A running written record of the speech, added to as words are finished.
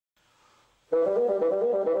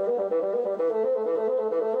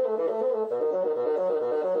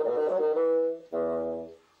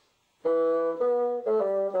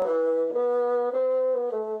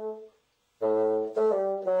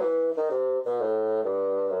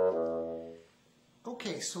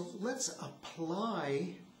so let's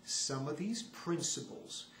apply some of these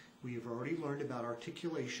principles. We have already learned about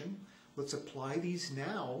articulation. Let's apply these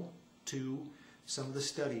now to some of the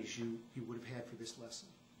studies you would have had for this lesson.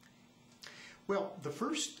 Well, the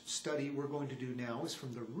first study we're going to do now is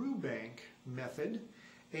from the Rubank method,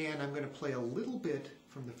 and I'm going to play a little bit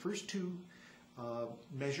from the first two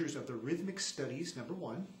measures of the rhythmic studies, number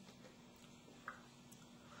one.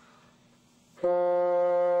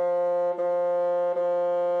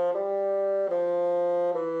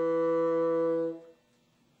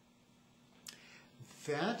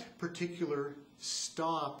 That particular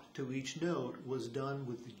stop to each note was done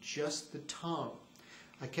with just the tongue.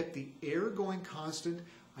 I kept the air going constant.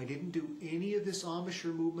 I didn't do any of this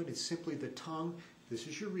embouchure movement. It's simply the tongue. This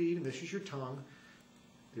is your reed and this is your tongue.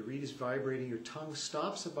 The reed is vibrating. Your tongue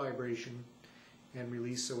stops the vibration and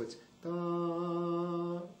release, so it's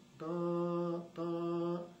da, da,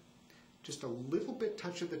 da. Just a little bit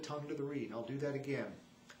touch of the tongue to the reed. I'll do that again.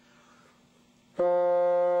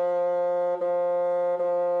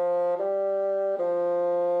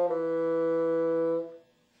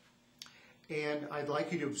 And I'd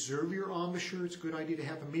like you to observe your embouchure. It's a good idea to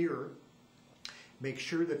have a mirror. Make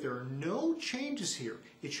sure that there are no changes here.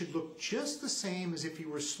 It should look just the same as if you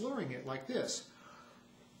were slurring it like this.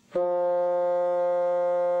 The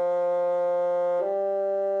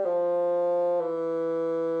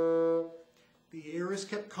air is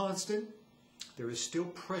kept constant. There is still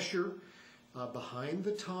pressure behind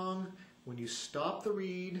the tongue. When you stop the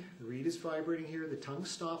reed is vibrating here, the tongue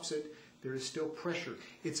stops it, there is still pressure.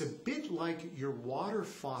 It's a bit like your water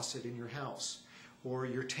faucet in your house or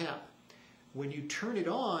your tap. When you turn it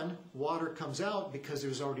on, water comes out because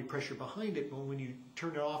there's already pressure behind it, but when you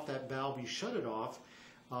turn it off, that valve, you shut it off,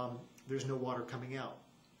 there's no water coming out.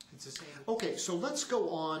 It's the same. Okay, so let's go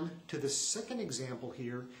on to the second example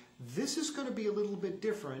here. This is going to be a little bit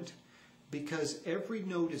different because every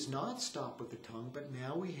note is not stopped with the tongue, but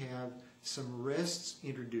now we have some rests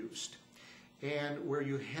introduced. And where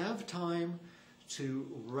you have time to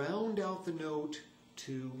round out the note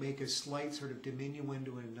to make a slight sort of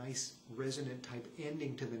diminuendo and a nice resonant type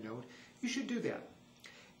ending to the note, you should do that.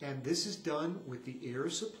 And this is done with the air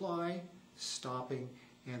supply stopping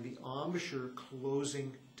and the embouchure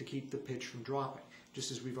closing to keep the pitch from dropping,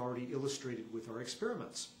 just as we've already illustrated with our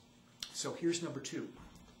experiments. So here's number two.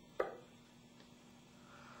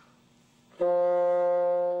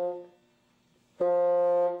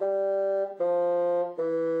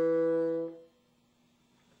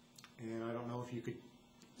 And I don't know if you could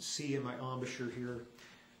see in my embouchure here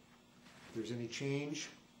if there's any change.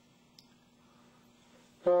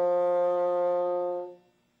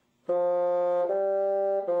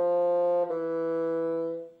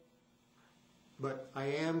 But I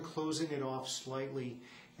am closing it off slightly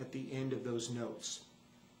at the end of those notes.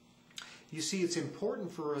 You see, it's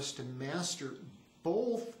important for us to master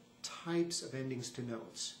both types of endings to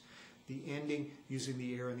notes. The ending using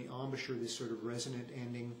the air and the embouchure, this sort of resonant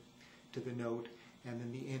ending to the note, and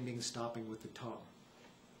then the ending stopping with the tongue.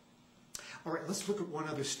 All right, let's look at one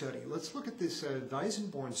other study. Let's look at this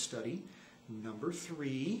Weissenborn study, number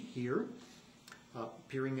 3 here,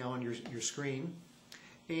 appearing now on your screen.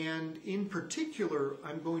 And in particular,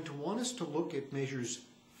 I'm going to want us to look at measures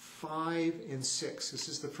 5 and 6. This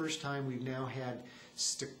is the first time we've now had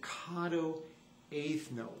staccato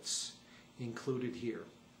eighth notes included here.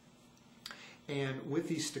 And with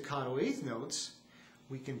these staccato eighth notes,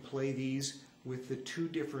 we can play these with the two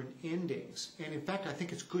different endings. And in fact, I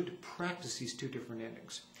think it's good to practice these two different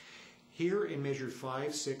endings. Here in measure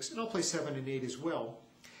 5, 6, and I'll play 7 and 8 as well,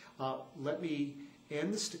 let me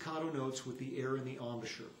end the staccato notes with the air and the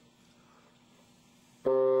embouchure.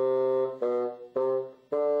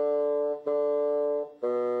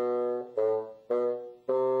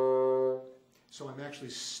 So I'm actually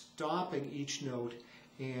stopping each note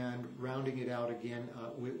and rounding it out again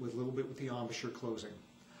with a little bit with the embouchure closing.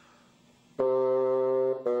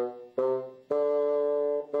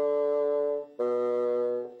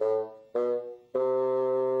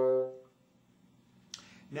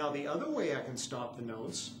 Now the other way I can stop the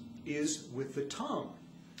notes is with the tongue.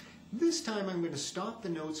 This time I'm going to stop the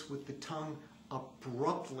notes with the tongue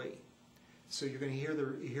abruptly. So you're going to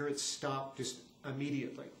hear it stop just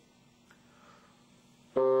immediately.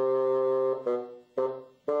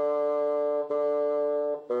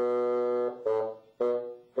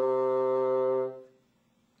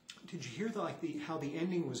 Did you hear how the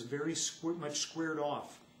ending was very much squared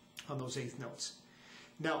off on those eighth notes?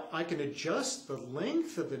 Now I can adjust the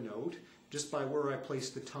length of the note just by where I place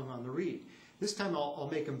the tongue on the reed. This time I'll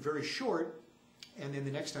make them very short, and then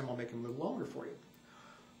the next time I'll make them a little longer for you.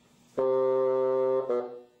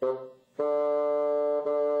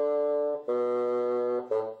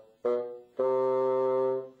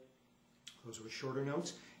 shorter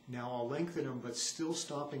notes. Now I'll lengthen them, but still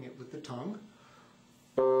stopping it with the tongue.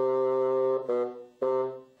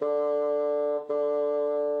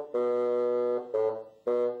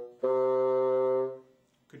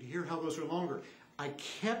 Could you hear how those are longer? I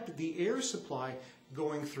kept the air supply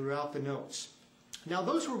going throughout the notes. Now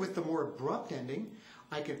those were with the more abrupt ending.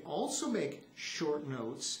 I can also make short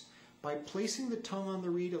notes by placing the tongue on the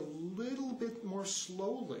reed a little bit more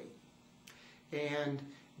slowly and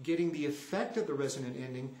getting the effect of the resonant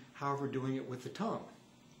ending, however, doing it with the tongue.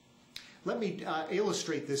 Let me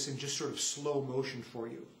illustrate this in just sort of slow motion for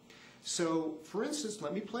you. So, for instance,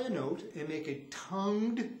 let me play a note and make a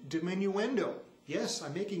tongued diminuendo. Yes,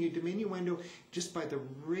 I'm making a diminuendo just by the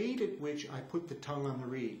rate at which I put the tongue on the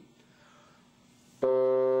reed.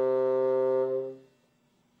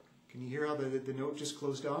 Can you hear how the note just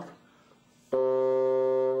closed off?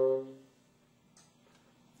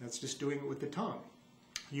 That's just doing it with the tongue.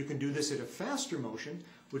 You can do this at a faster motion,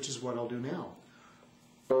 which is what I'll do now.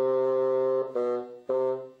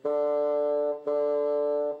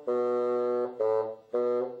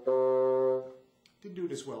 Didn't do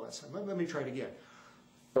it as well last time. Let me try it again.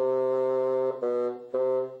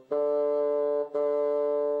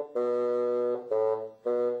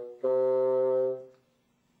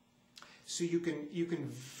 So you can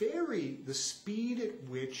vary the speed at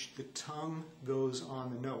which the tongue goes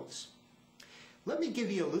on the notes. Let me give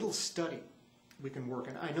you a little study we can work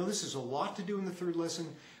on. I know this is a lot to do in the third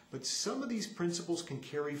lesson, but some of these principles can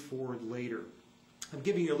carry forward later. I'm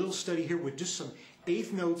giving you a little study here with just some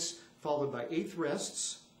eighth notes followed by eighth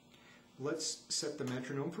rests. Let's set the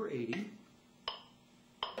metronome for 80.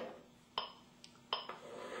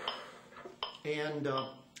 And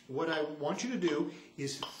what I want you to do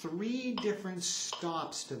is 3 different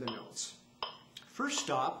stops to the notes. First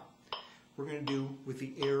stop, we're going to do with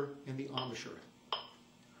the air and the embouchure.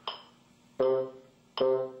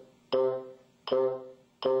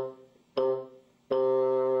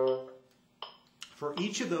 For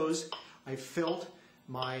each of those, I felt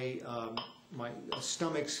my my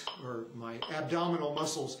stomach's or my abdominal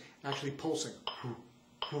muscles actually pulsing.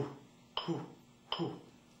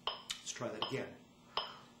 Let's try that again.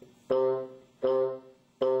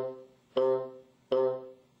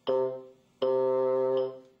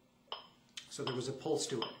 So there was a pulse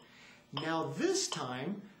to it. Now this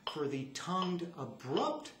time, for the tongued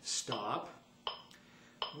abrupt stop,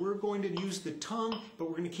 we're going to use the tongue, but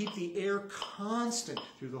we're going to keep the air constant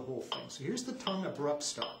through the whole thing. So here's the tongue abrupt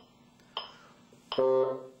stop.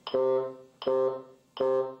 I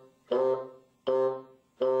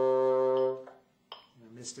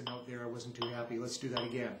missed a note there. I wasn't too happy. Let's do that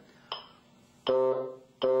again.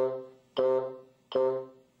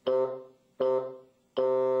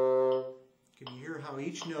 Can you hear how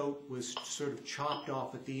each note was sort of chopped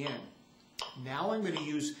off at the end? Now I'm going to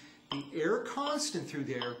use the air constant through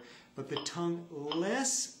there, but the tongue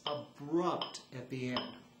less abrupt at the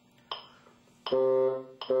end.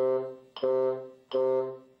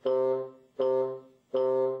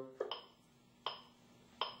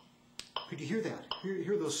 Could you hear that?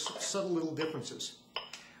 Hear those subtle little differences?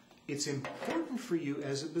 It's important for you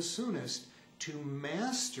as a bassoonist to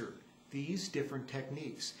master these different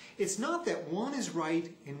techniques. It's not that one is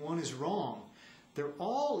right and one is wrong. They're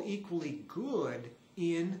all equally good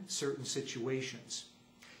in certain situations.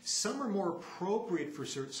 Some are more appropriate for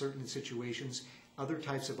certain situations, other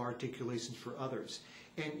types of articulations for others.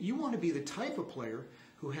 And you want to be the type of player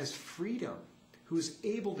who has freedom, who is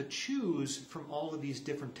able to choose from all of these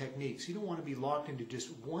different techniques. You don't want to be locked into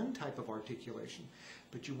just one type of articulation,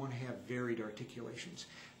 but you want to have varied articulations.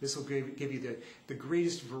 This will give you the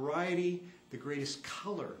greatest variety, the greatest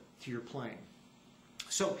color to your playing.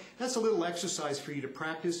 So that's a little exercise for you to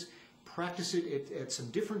practice. Practice it at some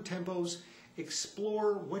different tempos.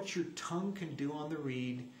 Explore what your tongue can do on the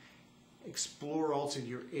reed. Explore also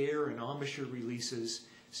your air and embouchure releases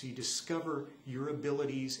so you discover your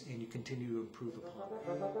abilities and you continue to improve upon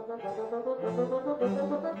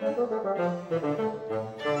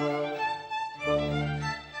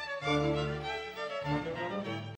them.